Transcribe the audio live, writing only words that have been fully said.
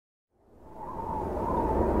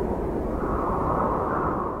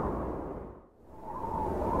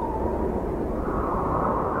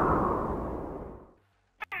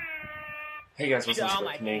Hey guys, what's up?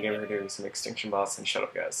 Canadian Gamer doing some Extinction bots and shut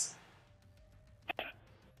up, guys.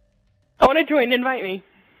 I want to join. Invite me.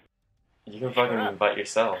 You can fucking invite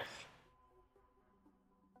yourself.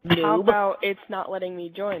 How about it's not letting me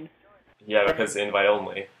join? Yeah, because invite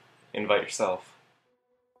only. Invite yourself.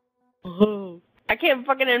 I can't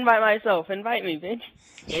fucking invite myself. Invite me, bitch.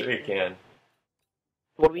 Sure you can.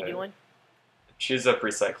 What are we doing? Choose a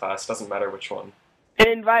preset class, doesn't matter which one.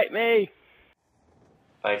 Invite me.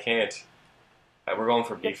 I can't. We're going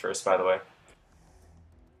for B first, by the way.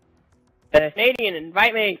 Canadian,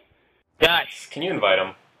 invite me. Gosh. Can you invite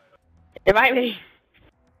him? Invite me.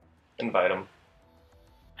 Invite him.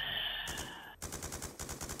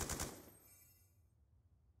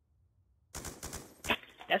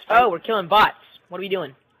 That's fine. Oh, we're killing bots. What are we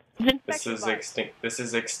doing? This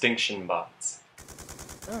is Extinction bots.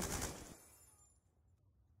 Oh.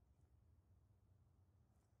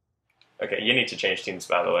 Okay, you need to change teams,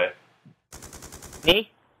 by the way.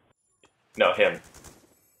 Me? No, him.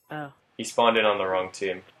 Oh. He spawned in on the wrong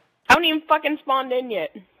team. I haven't even fucking spawned in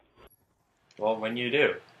yet. Well, when you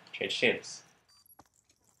do, change teams.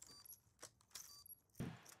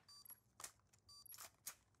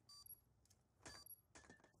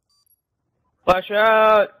 Flash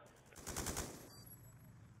out.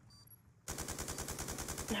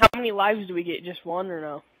 How many lives do we get? Just one or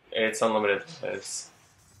no? It's unlimited lives.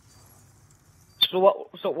 So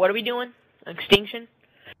what are we doing? Extinction?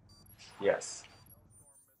 Yes.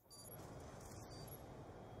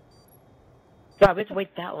 God, we have to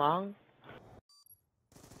wait that long?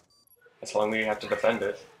 That's how long we have to defend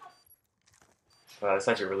it. It's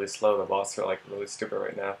actually really slow. The bots are like really stupid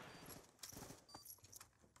right now.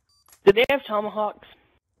 Do they have tomahawks?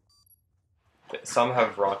 Some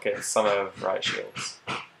have rockets, some have riot shields.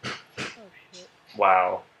 Oh shit.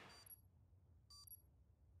 Wow.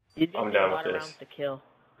 I'm done with this. To kill.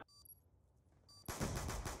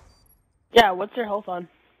 Yeah, what's their health on?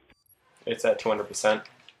 It's at 200%.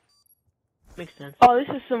 Makes sense. Oh, this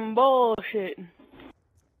is some bullshit.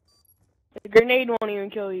 The grenade won't even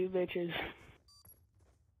kill you bitches.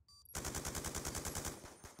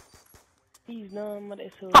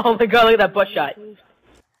 Oh my god, look at that butt shot.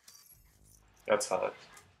 That's hot.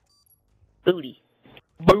 Booty.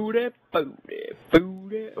 Booty, booty,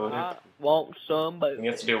 booty. I want some booty. You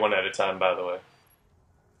have to do one at a time, by the way.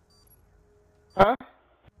 Huh?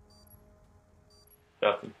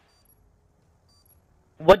 Nothing.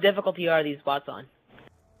 What difficulty are these bots on?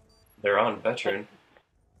 They're on veteran.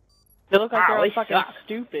 They look like they're fucking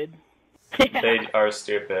stupid. They are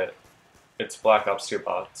stupid. It's Black Ops 2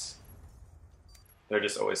 bots. They're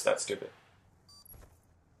just always that stupid.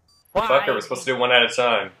 Why? Fucker, we're supposed to do one at a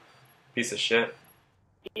time. Piece of shit.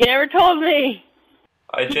 You never told me!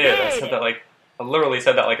 I did. I said that I literally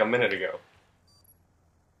said that like a minute ago.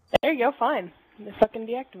 There you go, fine. They fucking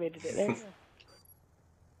deactivated it. There you go.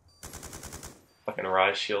 Fucking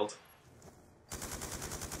riot shield.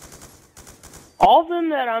 All of them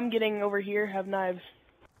that I'm getting over here have knives.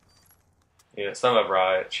 Yeah, some have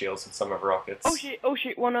riot shields and some have rockets. Oh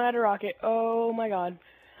shit, one had a rocket. Oh my god.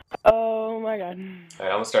 Oh my god. Alright, I'm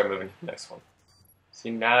gonna start moving to the next one. See,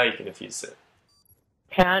 now you can defuse it.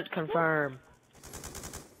 Can't confirm.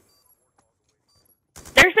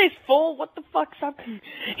 Their space full? What the fuck's up?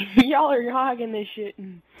 Y'all are hogging this shit.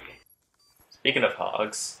 Speaking of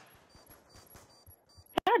hogs.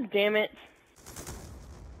 God damn it.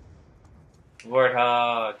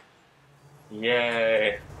 Warthog.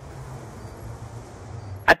 Yay.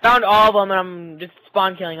 I found all of them and I'm just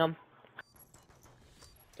spawn killing them.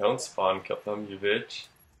 Don't spawn kill them, you bitch.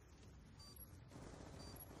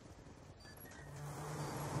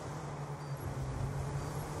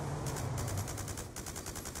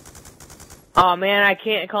 Oh man, I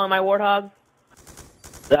can't call in my warthog.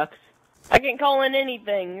 Sucks. I can't call in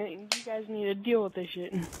anything. You guys need to deal with this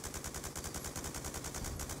shit.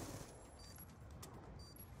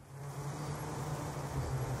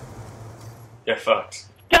 Get fucked.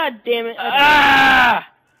 God damn it. Ah!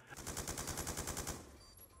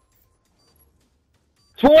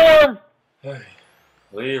 Swarm!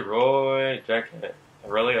 Leroy Jacket.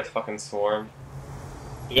 Really? A fucking swarm?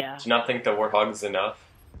 Yeah. Do you not think the warthog is enough?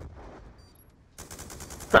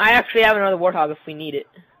 I actually have another warthog if we need it.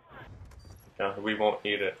 No, we won't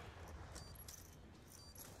need it.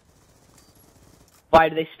 Why,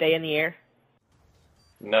 do they stay in the air?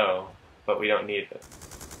 No, but we don't need it.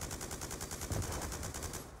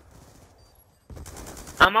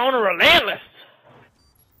 I'm on a relentless!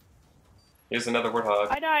 Here's another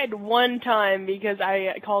warthog. I died one time because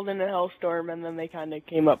I called in a hellstorm and then they kind of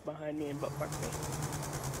came up behind me and butt-fucked me.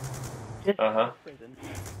 Just like prison.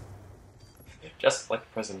 Just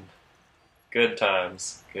like prison. Good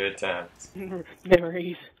times. Good times.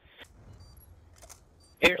 Memories.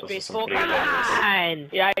 Those are Airspace some full. pretty good memories. Fine.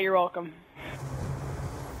 Yeah, you're welcome.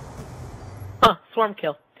 Huh, swarm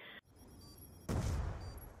kill.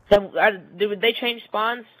 So, did they change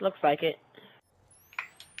spawns? Looks like it.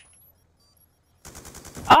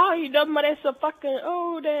 Oh, you dumb mother so fucking.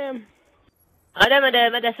 Oh, damn. Oh,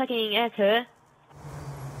 damn, mother fucking actor.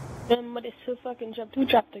 Damn, mother so fucking jump. Two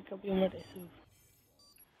chopstick up your mother so.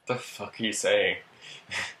 What the fuck are you saying?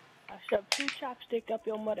 I shoved two chopstick up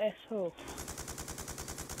your mother asshole.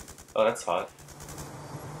 Oh, that's hot.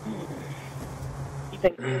 You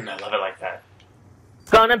think? I love it like that.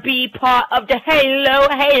 Gonna be part of the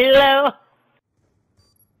Halo.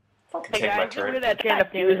 Fucking Hey take my guys, turn. look at that turn of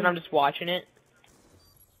fuse and I'm just watching it.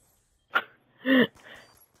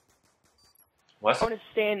 What? I want to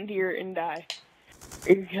stand here and die.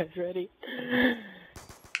 Are you guys ready?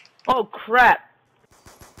 Oh crap!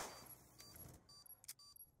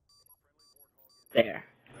 There.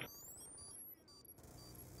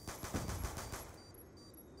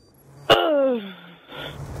 Ugh.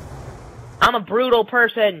 I'm a brutal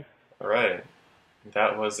person. Alright.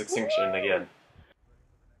 That was Extinction again.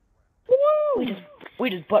 Woo! We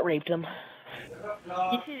just butt raped him.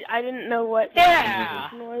 You see, I didn't know what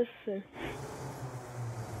was.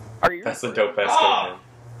 Are you? That's the dope ass version.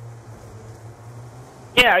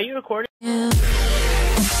 Yeah, are you recording?